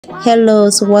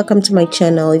Hello, so welcome to my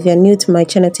channel. If you're new to my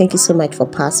channel, thank you so much for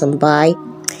passing by,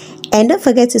 and don't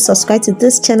forget to subscribe to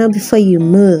this channel before you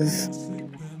move.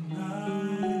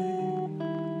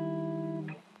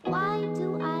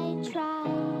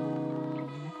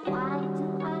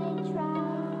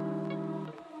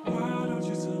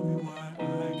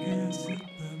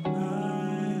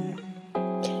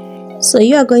 So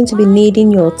you are going to be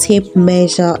needing your tape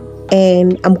measure,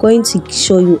 and I'm going to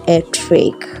show you a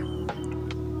trick,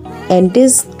 and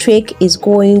this trick is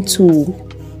going to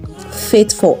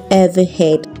fit for every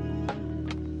head.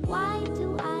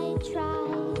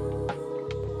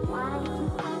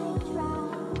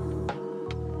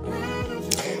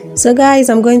 So guys,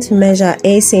 I'm going to measure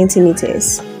 8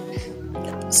 centimeters.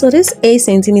 So this 8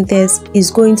 centimeters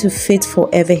is going to fit for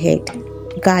every head.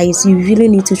 Guys, you really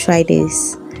need to try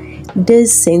this.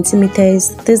 This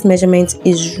centimeters, this measurement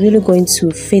is really going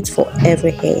to fit for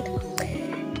every head.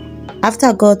 After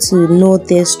I got to know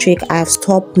this trick, I've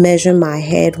stopped measuring my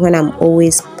head when I'm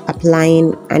always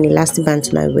applying an elastic band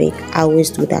to my wig. I always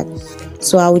do that.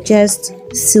 So I will just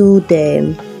seal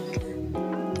the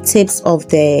tips of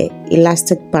the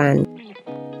elastic band.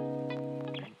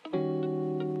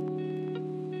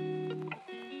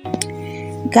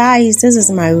 Guys, this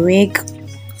is my wig.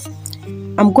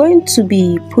 I'm going to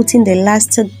be putting the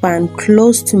elastic band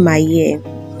close to my ear.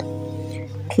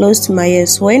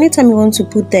 So anytime you want to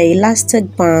put the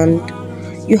elastic band,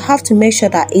 you have to make sure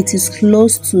that it is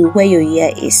close to where your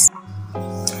ear is.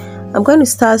 I'm going to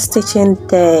start stitching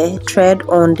the thread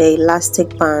on the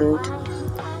elastic band,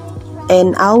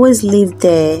 and I always leave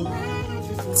the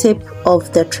tip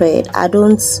of the thread. I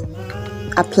don't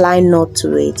apply knot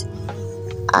to it.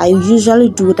 I usually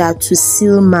do that to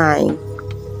seal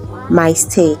my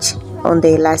stitch on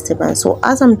the elastic band. So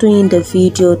as I'm doing the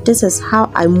video, this is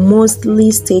how I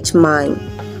mostly stitch my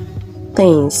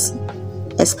things,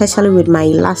 especially with my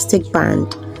elastic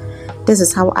band. This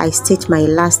is how I stitch my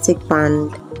elastic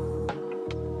band.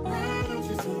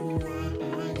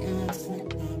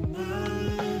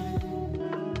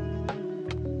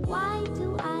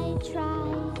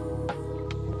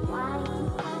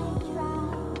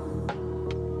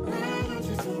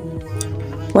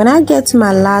 When I get to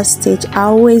my last stitch, I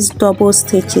always double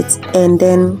stitch it and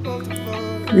then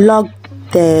lock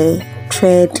the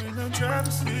thread.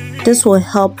 This will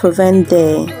help prevent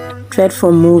the thread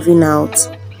from moving out.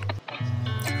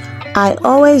 I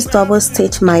always double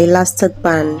stitch my elastic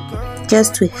band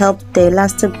just to help the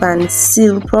elastic band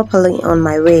seal properly on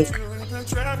my wig.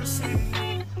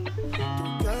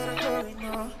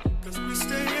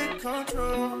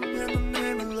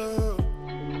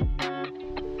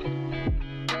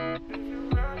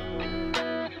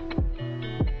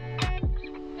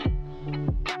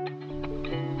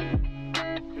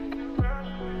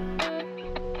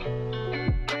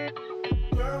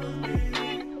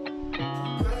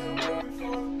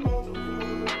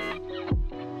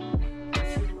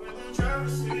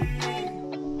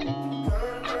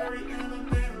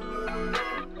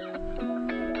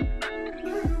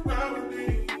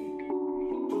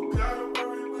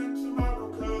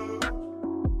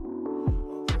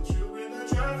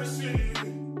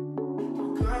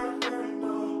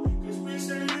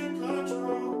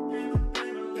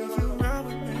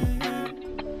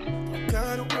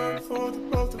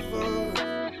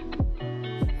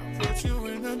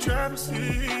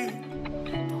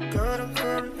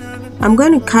 I'm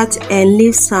going to cut and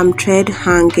leave some thread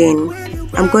hanging.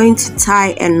 I'm going to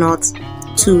tie a knot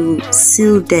to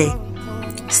seal the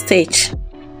stitch.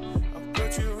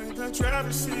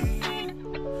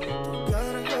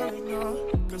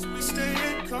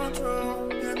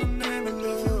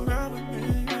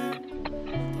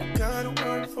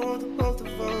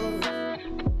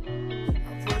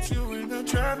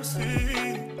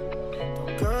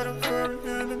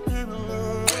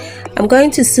 I'm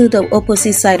going to sew the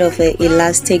opposite side of the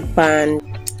elastic band.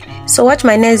 So watch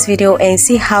my next video and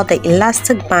see how the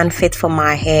elastic band fits for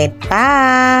my head.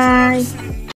 Bye.